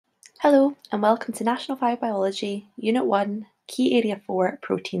Hello and welcome to National 5 Biology, Unit 1, Key Area 4,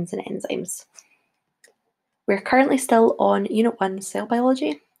 Proteins and Enzymes. We're currently still on Unit 1, Cell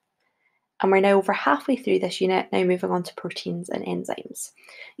Biology, and we're now over halfway through this unit, now moving on to proteins and enzymes.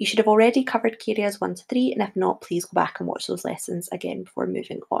 You should have already covered Key Areas 1 to 3, and if not, please go back and watch those lessons again before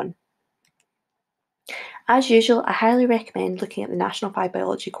moving on. As usual, I highly recommend looking at the National 5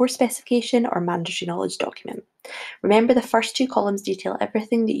 Biology course specification or mandatory knowledge document. Remember, the first two columns detail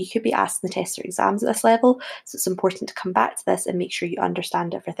everything that you could be asked in the tests or exams at this level, so it's important to come back to this and make sure you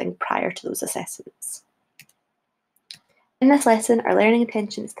understand everything prior to those assessments. In this lesson, our learning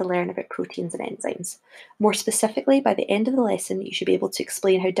intention is to learn about proteins and enzymes. More specifically, by the end of the lesson, you should be able to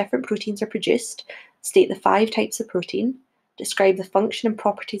explain how different proteins are produced, state the 5 types of protein, describe the function and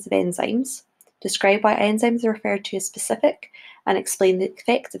properties of enzymes, describe why enzymes are referred to as specific, and explain the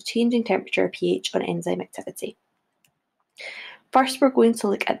effect of changing temperature or pH on enzyme activity. First, we're going to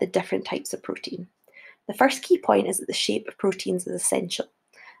look at the different types of protein. The first key point is that the shape of proteins is essential.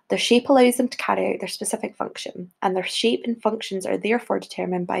 Their shape allows them to carry out their specific function, and their shape and functions are therefore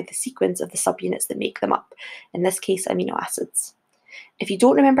determined by the sequence of the subunits that make them up, in this case amino acids. If you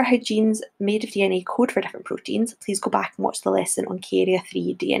don't remember how genes made of DNA code for different proteins, please go back and watch the lesson on Key Area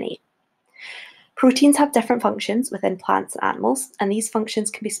 3 DNA. Proteins have different functions within plants and animals, and these functions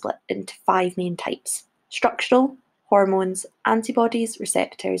can be split into 5 main types: structural, hormones, antibodies,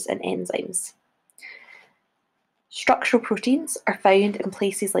 receptors, and enzymes. Structural proteins are found in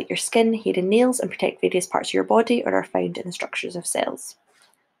places like your skin, hair, and nails and protect various parts of your body, or are found in the structures of cells.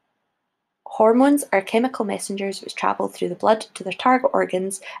 Hormones are chemical messengers which travel through the blood to their target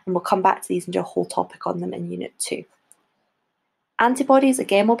organs, and we'll come back to these and do a whole topic on them in Unit 2. Antibodies,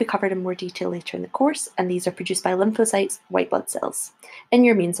 again, will be covered in more detail later in the course, and these are produced by lymphocytes, white blood cells, in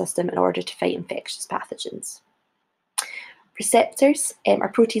your immune system in order to fight infectious pathogens. Receptors are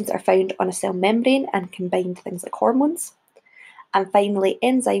proteins that are found on a cell membrane and can bind to things like hormones. And finally,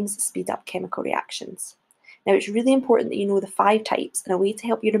 enzymes speed up chemical reactions. Now, it's really important that you know the 5 types, and a way to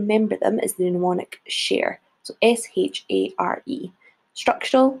help you remember them is the mnemonic SHARE, so SHARE.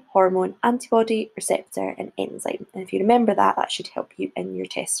 Structural, hormone, antibody, receptor, and enzyme. And if you remember that, that should help you in your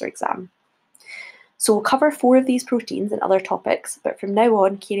tests or exam. So we'll cover 4 of these proteins and other topics, but from now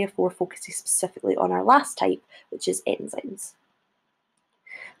on, Key Area 4 focuses specifically on our last type, which is enzymes.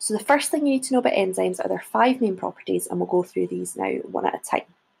 So the first thing you need to know about enzymes are their 5 main properties, and we'll go through these now one at a time.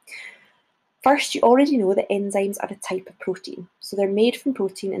 First, you already know that enzymes are a type of protein, so they're made from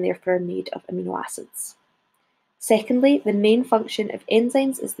protein and therefore made of amino acids. Secondly, the main function of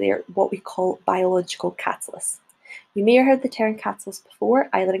enzymes is they're what we call biological catalysts. You may have heard the term catalyst before,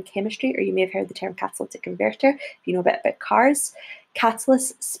 either in chemistry, or you may have heard the term catalytic converter if you know a bit about cars.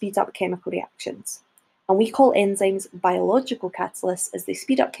 Catalysts speed up chemical reactions. And we call enzymes biological catalysts as they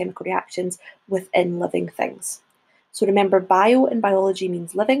speed up chemical reactions within living things. So remember, bio in biology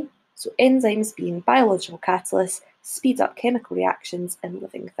means living, so enzymes being biological catalysts speed up chemical reactions in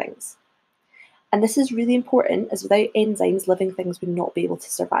living things. And this is really important, as without enzymes, living things would not be able to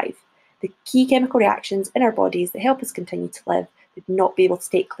survive. The key chemical reactions in our bodies that help us continue to live would not be able to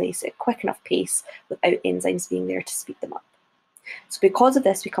take place at a quick enough pace without enzymes being there to speed them up. So because of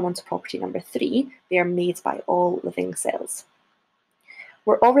this, we come on to property number 3. They are made by all living cells.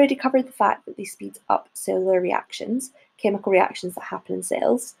 We're already covered the fact that they speed up cellular reactions, chemical reactions that happen in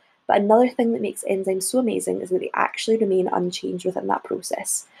cells, but another thing that makes enzymes so amazing is that they actually remain unchanged within that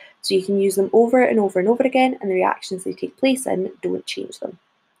process. So you can use them over and over and over again, and the reactions they take place in don't change them.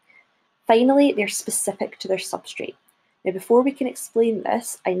 Finally, they're specific to their substrate. Now, before we can explain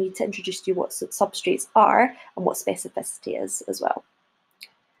this, I need to introduce to you what substrates are and what specificity is as well.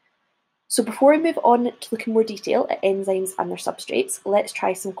 So before we move on to look in more detail at enzymes and their substrates, let's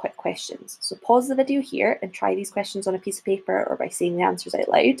try some quick questions. So pause the video here and try these questions on a piece of paper or by saying the answers out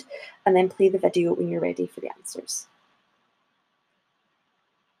loud, and then play the video when you're ready for the answers.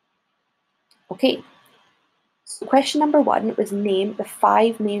 Okay, so question number 1 was name the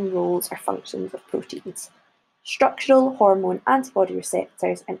 5 main roles or functions of proteins: structural, hormone, antibody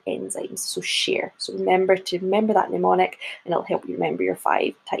receptors, and enzymes, so SHARE. So remember that mnemonic, and it'll help you remember your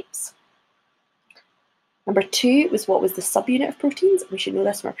 5 types. Number 2 was what was the subunit of proteins. We should know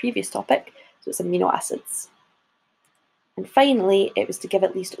this from our previous topic, so it's amino acids. And finally, it was to give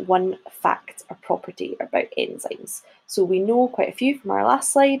at least one fact or property about enzymes. So we know quite a few from our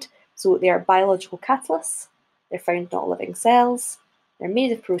last slide. So they are biological catalysts, they're found in all living cells, they're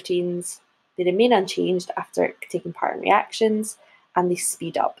made of proteins, they remain unchanged after taking part in reactions, and they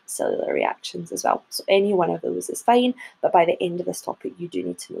speed up cellular reactions as well. So any one of those is fine, but by the end of this topic, you do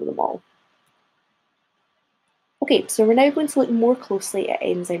need to know them all. Okay, Okay, so we're now going to look more closely at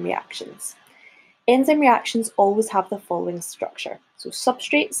enzyme reactions. Enzyme reactions always have the following structure. So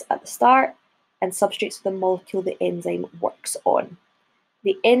substrates at the start and substrates for the molecule the enzyme works on.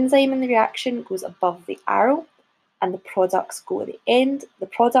 The enzyme in the reaction goes above the arrow and the products go at the end. The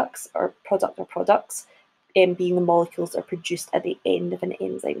products or products being the molecules that are produced at the end of an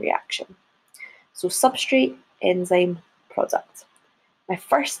enzyme reaction. So substrate, enzyme, product. My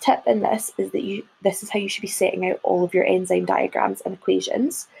first tip in this is that this is how you should be setting out all of your enzyme diagrams and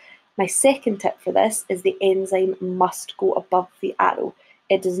equations. My second tip for this is the enzyme must go above the arrow.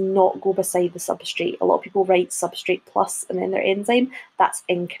 It does not go beside the substrate. A lot of people write substrate plus and then their enzyme. That's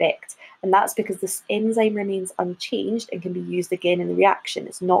incorrect. And that's because this enzyme remains unchanged and can be used again in the reaction.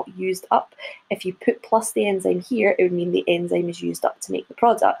 It's not used up. If you put plus the enzyme here, it would mean the enzyme is used up to make the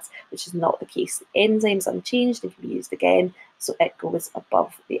product, which is not the case. The enzyme's unchanged and can be used again, so it goes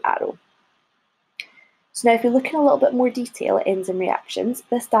above the arrow. So now if we look in a little bit more detail at enzyme reactions,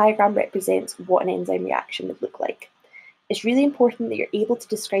 this diagram represents what an enzyme reaction would look like. It's really important that you're able to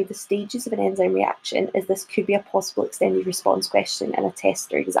describe the stages of an enzyme reaction, as this could be a possible extended response question in a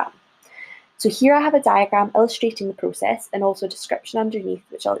test or exam. So here I have a diagram illustrating the process and also a description underneath,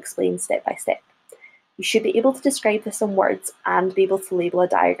 which I'll explain step by step. You should be able to describe this in words and be able to label a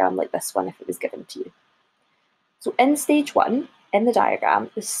diagram like this one if it was given to you. So in stage 1, in the diagram,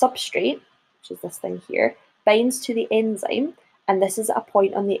 the substrate, which is this thing here, binds to the enzyme, and this is at a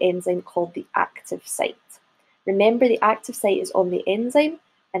point on the enzyme called the active site. Remember, the active site is on the enzyme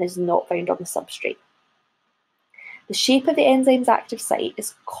and is not found on the substrate. The shape of the enzyme's active site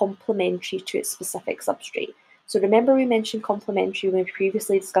is complementary to its specific substrate. So remember we mentioned complementary when we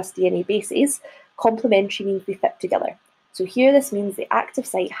previously discussed DNA bases. Complementary means they fit together. So here this means the active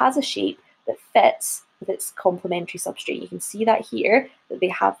site has a shape that fits with its complementary substrate. You can see that here, that they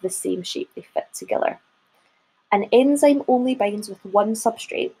have the same shape, they fit together. An enzyme only binds with one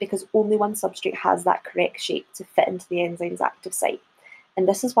substrate because only one substrate has that correct shape to fit into the enzyme's active site. And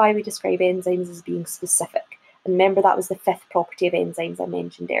this is why we describe enzymes as being specific. And remember, that was the 5th property of enzymes I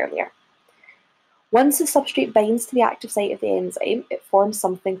mentioned earlier. Once the substrate binds to the active site of the enzyme, it forms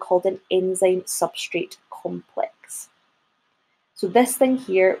something called an enzyme-substrate complex. So this thing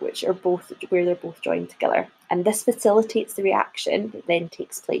here, where they're both joined together, and this facilitates the reaction that then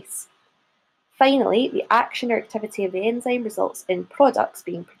takes place. Finally, the action or activity of the enzyme results in products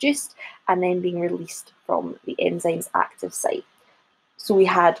being produced and then being released from the enzyme's active site. So we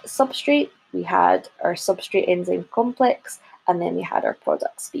had substrate, we had our substrate enzyme complex, and then we had our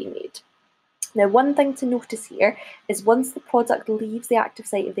products being made. Now, one thing to notice here is once the product leaves the active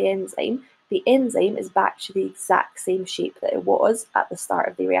site of the enzyme is back to the exact same shape that it was at the start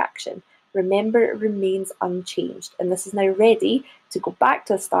of the reaction. Remember, it remains unchanged, and this is now ready to go back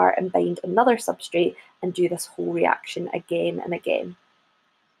to the start and bind another substrate and do this whole reaction again and again.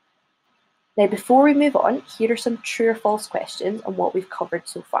 Now, before we move on, here are some true or false questions on what we've covered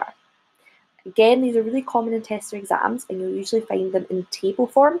so far. Again, these are really common in tests or exams, and you'll usually find them in table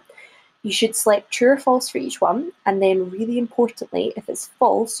form. You should select true or false for each one, and then really importantly, if it's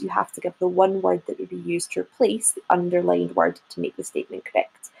false, you have to give the one word that would be used to replace the underlined word to make the statement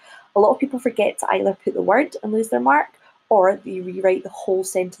correct. A lot of people forget to either put the word and lose their mark, or they rewrite the whole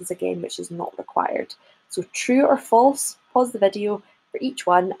sentence again, which is not required. So true or false, pause the video for each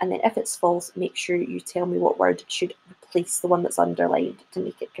one, and then if it's false, make sure you tell me what word should replace the one that's underlined to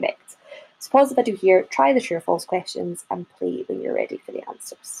make it correct. So pause the video here, try the true or false questions, and play when you're ready for the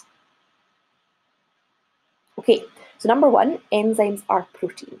answers. Okay, so number 1, enzymes are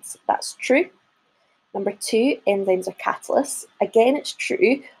proteins. That's true. Number 2, enzymes are catalysts. Again, it's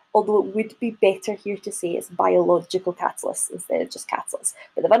true, although it would be better here to say it's biological catalysts instead of just catalysts.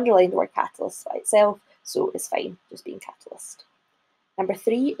 But they've underlined the word catalyst by itself, so it's fine just being catalyst. Number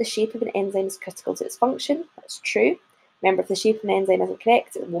 3, the shape of an enzyme is critical to its function. That's true. Remember, if the shape of an enzyme isn't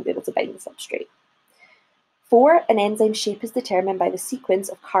correct, it won't be able to bind the substrate. 4, an enzyme shape is determined by the sequence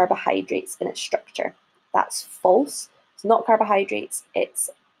of carbohydrates in its structure. That's false. It's not carbohydrates, it's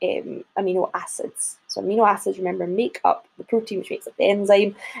amino acids. So amino acids, remember, make up the protein which makes up the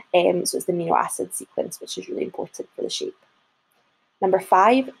enzyme. So it's the amino acid sequence, which is really important for the shape. Number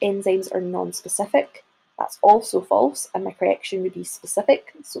 5, enzymes are non-specific. That's also false, and my correction would be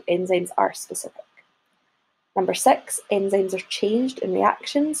specific. So enzymes are specific. Number 6, enzymes are changed in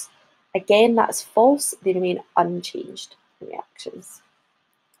reactions. Again, that's false. They remain unchanged in reactions.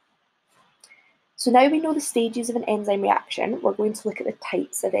 So now we know the stages of an enzyme reaction, we're going to look at the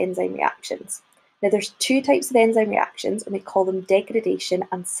types of enzyme reactions. Now there's 2 types of enzyme reactions, and we call them degradation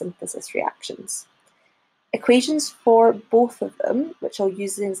and synthesis reactions. Equations for both of them, which I'll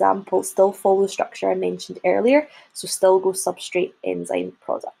use as an example, still follow the structure I mentioned earlier, so still go substrate, enzyme,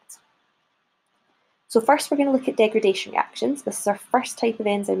 product. So first we're going to look at degradation reactions. This is our first type of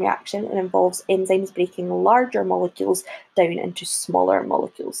enzyme reaction and involves enzymes breaking larger molecules down into smaller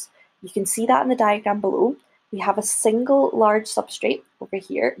molecules. You can see that in the diagram below. We have a single large substrate over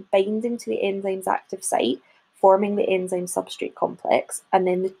here binding to the enzyme's active site, forming the enzyme substrate complex, and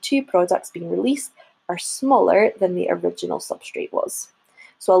then the two products being released are smaller than the original substrate was.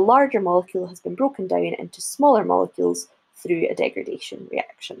 So a larger molecule has been broken down into smaller molecules through a degradation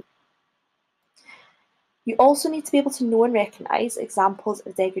reaction. You also need to be able to know and recognise examples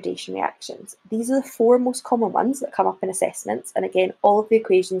of degradation reactions. These are the four most common ones that come up in assessments, and again, all of the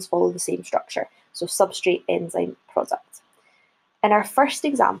equations follow the same structure, so substrate, enzyme, product. In our first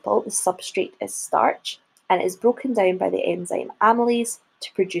example, the substrate is starch, and it is broken down by the enzyme amylase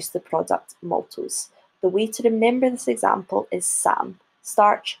to produce the product maltose. The way to remember this example is SAM,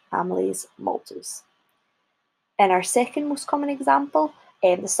 starch, amylase, maltose. In our second most common example,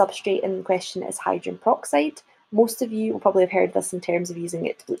 the substrate in question is hydrogen peroxide. Most of you will probably have heard this in terms of using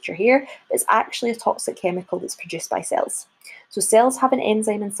it to bleach your hair, but it's actually a toxic chemical that's produced by cells. So cells have an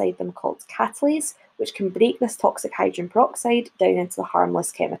enzyme inside them called catalase, which can break this toxic hydrogen peroxide down into the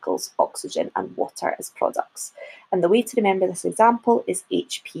harmless chemicals oxygen and water as products. And the way to remember this example is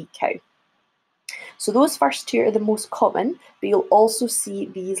HP cow. So those first two are the most common, but you'll also see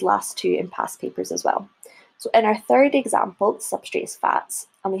these last two in past papers as well. So in our third example, the substrate is fats,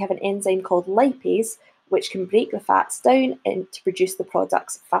 and we have an enzyme called lipase, which can break the fats down to produce the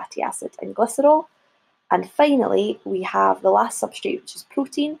products fatty acid and glycerol. And finally, we have the last substrate, which is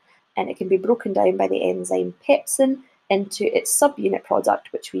protein, and it can be broken down by the enzyme pepsin into its subunit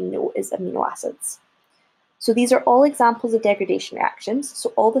product, which we know is amino acids. So these are all examples of degradation reactions.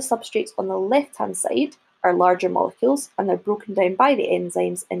 So all the substrates on the left-hand side are larger molecules, and they're broken down by the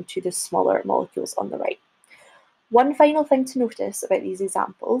enzymes into the smaller molecules on the right. One final thing to notice about these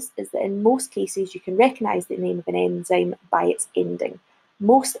examples is that in most cases you can recognise the name of an enzyme by its ending.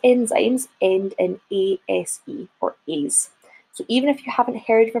 Most enzymes end in ASE or ASE. So even if you haven't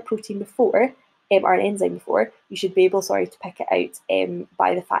heard of a protein before, or an enzyme before, you should be able to pick it out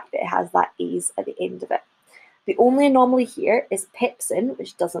by the fact that it has that ASE at the end of it. The only anomaly here is pepsin,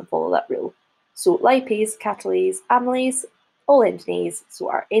 which doesn't follow that rule. So lipase, catalase, amylase, all end in ASE, so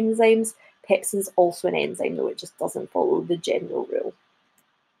are enzymes. Pepsin's also an enzyme, though it just doesn't follow the general rule.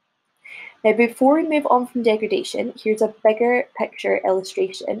 Now, before we move on from degradation, here's a bigger picture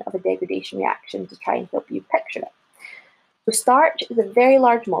illustration of a degradation reaction to try and help you picture it. So starch is a very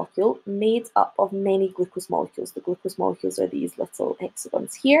large molecule made up of many glucose molecules. The glucose molecules are these little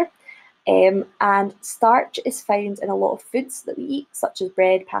hexagons here. And starch is found in a lot of foods that we eat, such as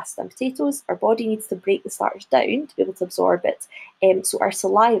bread, pasta, and potatoes. Our body needs to break the starch down to be able to absorb it. So our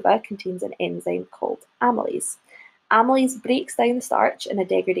saliva contains an enzyme called amylase. Amylase breaks down the starch in a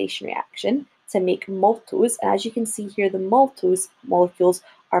degradation reaction to make maltose. And as you can see here, the maltose molecules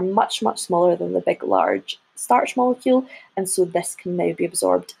are much, much smaller than the big, large starch molecule. And so this can now be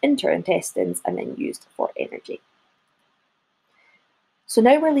absorbed into our intestines and then used for energy. So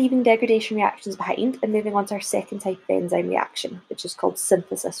now we're leaving degradation reactions behind and moving on to our second type of enzyme reaction, which is called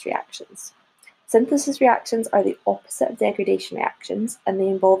synthesis reactions. Synthesis reactions are the opposite of degradation reactions, and they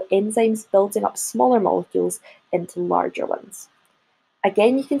involve enzymes building up smaller molecules into larger ones.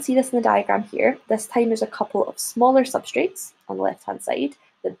 Again, you can see this in the diagram here. This time there's a couple of smaller substrates on the left-hand side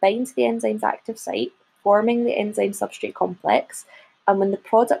that bind to the enzyme's active site, forming the enzyme substrate complex, and when the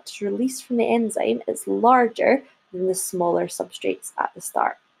product is released from the enzyme, it's larger than the smaller substrates at the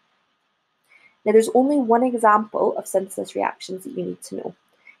start. Now, there's only one example of synthesis reactions that you need to know.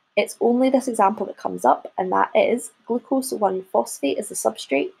 It's only this example that comes up, and that is glucose 1-phosphate is the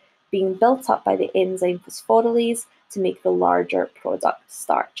substrate being built up by the enzyme phosphorylase to make the larger product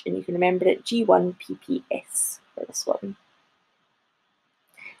starch. And you can remember it G1PPS for this one.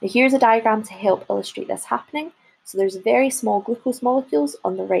 Now, here's a diagram to help illustrate this happening. So there's very small glucose molecules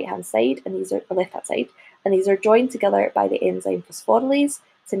on the right-hand side, and these are the left-hand side, and these are joined together by the enzyme phosphorylase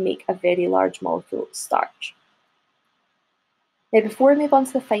to make a very large molecule starch. Now, before we move on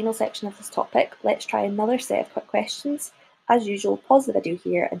to the final section of this topic, let's try another set of quick questions. As usual, pause the video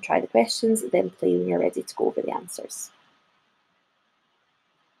here and try the questions, then play when you're ready to go over the answers.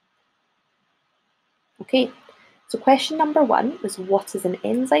 Okay, so question number 1 was, what is an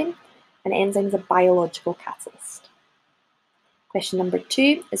enzyme? An enzyme is a biological catalyst. Question number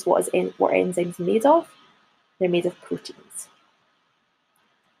 2 is, what are enzymes made of? They're made of proteins.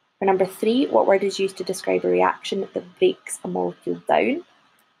 For number 3, what word is used to describe a reaction that breaks a molecule down?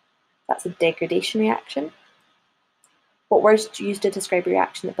 That's a degradation reaction. What words used to describe a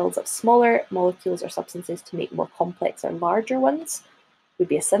reaction that builds up smaller molecules or substances to make more complex or larger ones would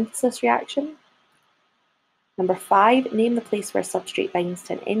be a synthesis reaction. Number 5, name the place where a substrate binds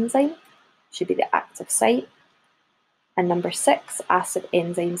to an enzyme, should be the active site. And number 6, ask if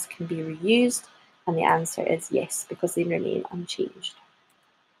enzymes can be reused, and the answer is yes, because they remain unchanged.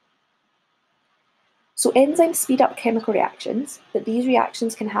 So enzymes speed up chemical reactions, but these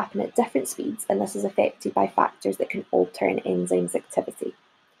reactions can happen at different speeds, and this is affected by factors that can alter an enzyme's activity.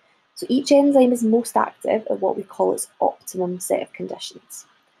 So each enzyme is most active at what we call its optimum set of conditions.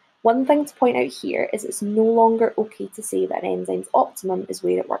 One thing to point out here is it's no longer okay to say that an enzyme's optimum is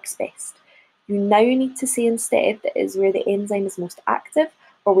where it works best. You now need to say instead that it is where the enzyme is most active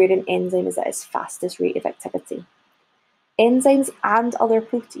or where an enzyme is at its fastest rate of activity. Enzymes and other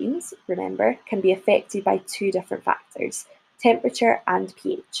proteins, remember, can be affected by 2 different factors, temperature and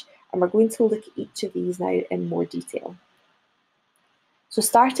pH, and we're going to look at each of these now in more detail. So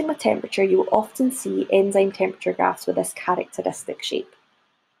starting with temperature, you will often see enzyme temperature graphs with this characteristic shape.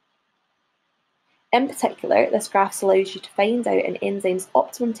 In particular, this graph allows you to find out an enzyme's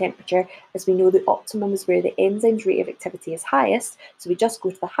optimum temperature, as we know the optimum is where the enzyme's rate of activity is highest, so we just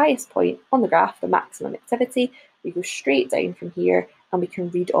go to the highest point on the graph, the maximum activity, we go straight down from here, and we can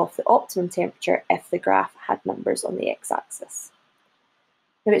read off the optimum temperature if the graph had numbers on the x-axis.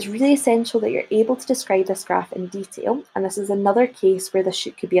 Now it's really essential that you're able to describe this graph in detail, and this is another case where this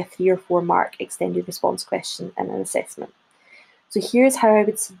could be a 3 or 4 mark extended response question in an assessment. So here's how I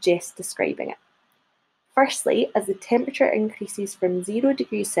would suggest describing it. Firstly, as the temperature increases from 0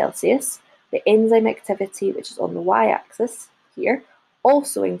 degrees Celsius, the enzyme activity, which is on the y-axis here,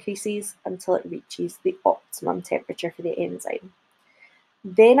 also increases until it reaches the optimum temperature for the enzyme.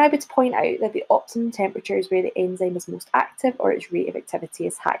 Then I would point out that the optimum temperature is where the enzyme is most active or its rate of activity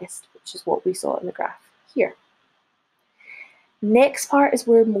is highest, which is what we saw in the graph here. Next part is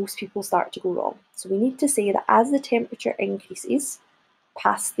where most people start to go wrong. So we need to say that as the temperature increases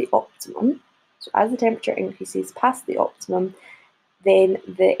past the optimum, then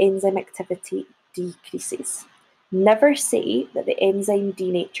the enzyme activity decreases. Never say that the enzyme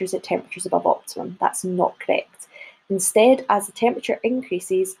denatures at temperatures above optimum. That's not correct. Instead, as the temperature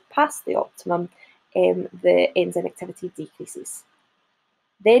increases past the optimum, the enzyme activity decreases.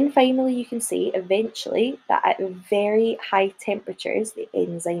 Then finally, you can say eventually that at very high temperatures, the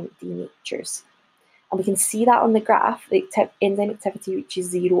enzyme denatures. And we can see that on the graph, the enzyme activity reaches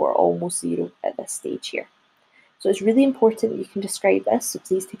 0 or almost 0 at this stage here. So it's really important that you can describe this, so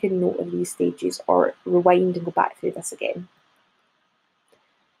please take a note of these stages or rewind and go back through this again.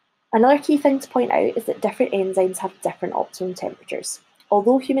 Another key thing to point out is that different enzymes have different optimum temperatures.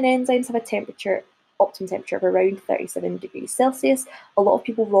 Although human enzymes have a optimum temperature of around 37 degrees Celsius, a lot of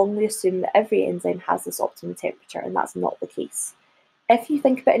people wrongly assume that every enzyme has this optimum temperature, and that's not the case. If you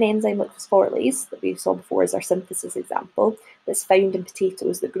think about an enzyme like phosphorylase, that we saw before as our synthesis example, that's found in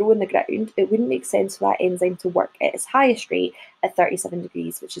potatoes that grow in the ground, it wouldn't make sense for that enzyme to work at its highest rate at 37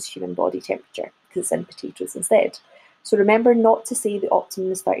 degrees, which is human body temperature, because it's in potatoes instead. So remember not to say the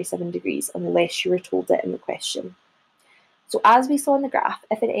optimum is 37 degrees unless you were told it in the question. So as we saw in the graph,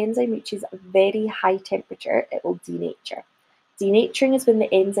 if an enzyme reaches a very high temperature, it will denature. Denaturing is when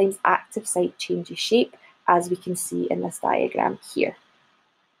the enzyme's active site changes shape, as we can see in this diagram here.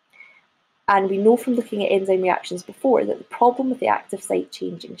 And we know from looking at enzyme reactions before that the problem with the active site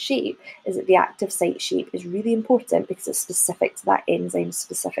changing shape is that the active site shape is really important because it's specific to that enzyme's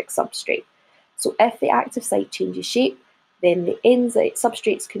specific substrate. So if the active site changes shape, then the enzyme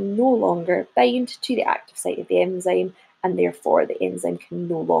substrates can no longer bind to the active site of the enzyme, and therefore the enzyme can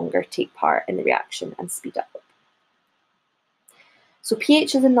no longer take part in the reaction and speed up. So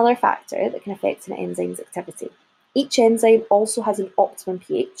pH is another factor that can affect an enzyme's activity. Each enzyme also has an optimum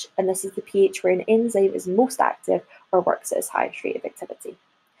pH, and this is the pH where an enzyme is most active or works at its highest rate of activity.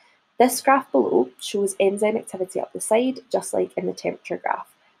 This graph below shows enzyme activity up the side, just like in the temperature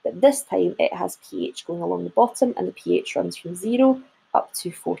graph, but this time it has pH going along the bottom, and the pH runs from 0 up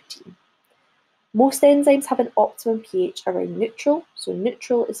to 14. Most enzymes have an optimum pH around neutral, so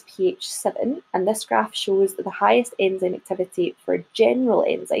neutral is pH 7, and this graph shows that the highest enzyme activity for general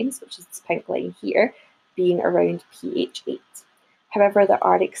enzymes, which is this pink line here, being around pH 8. However, there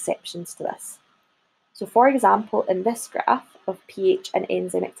are exceptions to this. So for example, in this graph of pH and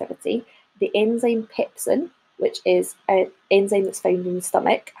enzyme activity, the enzyme pepsin, which is an enzyme that's found in the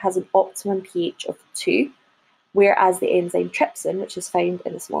stomach, has an optimum pH of 2, whereas the enzyme trypsin, which is found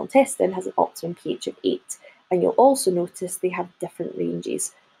in the small intestine, has an optimum pH of 8. And you'll also notice they have different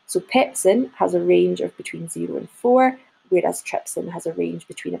ranges. So pepsin has a range of between 0 and 4, whereas trypsin has a range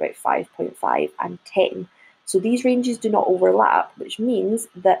between about 5.5 and 10. So these ranges do not overlap, which means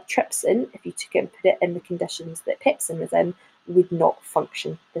that trypsin, if you took it and put it in the conditions that pepsin was in, would not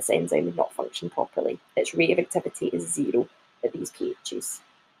function. This enzyme would not function properly. Its rate of activity is 0 at these pHs.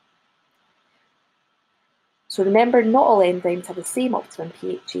 So remember, not all enzymes have the same optimum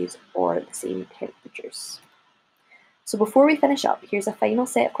pHs or the same temperatures. So before we finish up, here's a final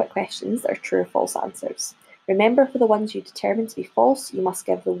set of quick questions that are true or false answers. Remember, for the ones you determine to be false, you must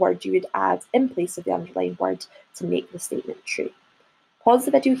give the word you would add in place of the underlined word to make the statement true. Pause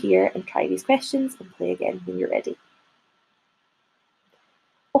the video here and try these questions and play again when you're ready.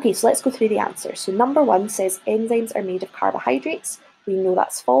 Okay, so let's go through the answers. So number 1 says enzymes are made of carbohydrates. We know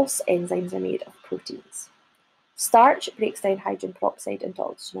that's false. Enzymes are made of proteins. Starch breaks down hydrogen peroxide into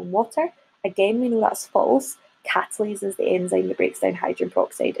oxygen and water. Again, we know that's false. Catalase is the enzyme that breaks down hydrogen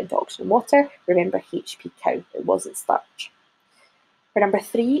peroxide into oxygen and water. Remember HP cow, it wasn't starch. For number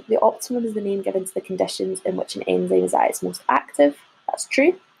 3, the optimum is the name given to the conditions in which an enzyme is at its most active. That's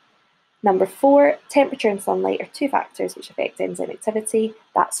true. Number 4, temperature and sunlight are 2 factors which affect enzyme activity.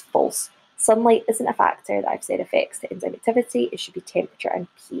 That's false. Sunlight isn't a factor that I've said affects the enzyme activity. It should be temperature and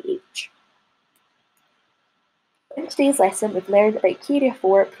pH. In today's lesson, we've learned about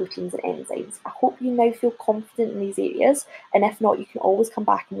KA4, proteins and enzymes. I hope you now feel confident in these areas, and if not, you can always come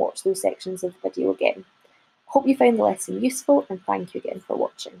back and watch those sections of the video again. I hope you found the lesson useful, and thank you again for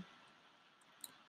watching.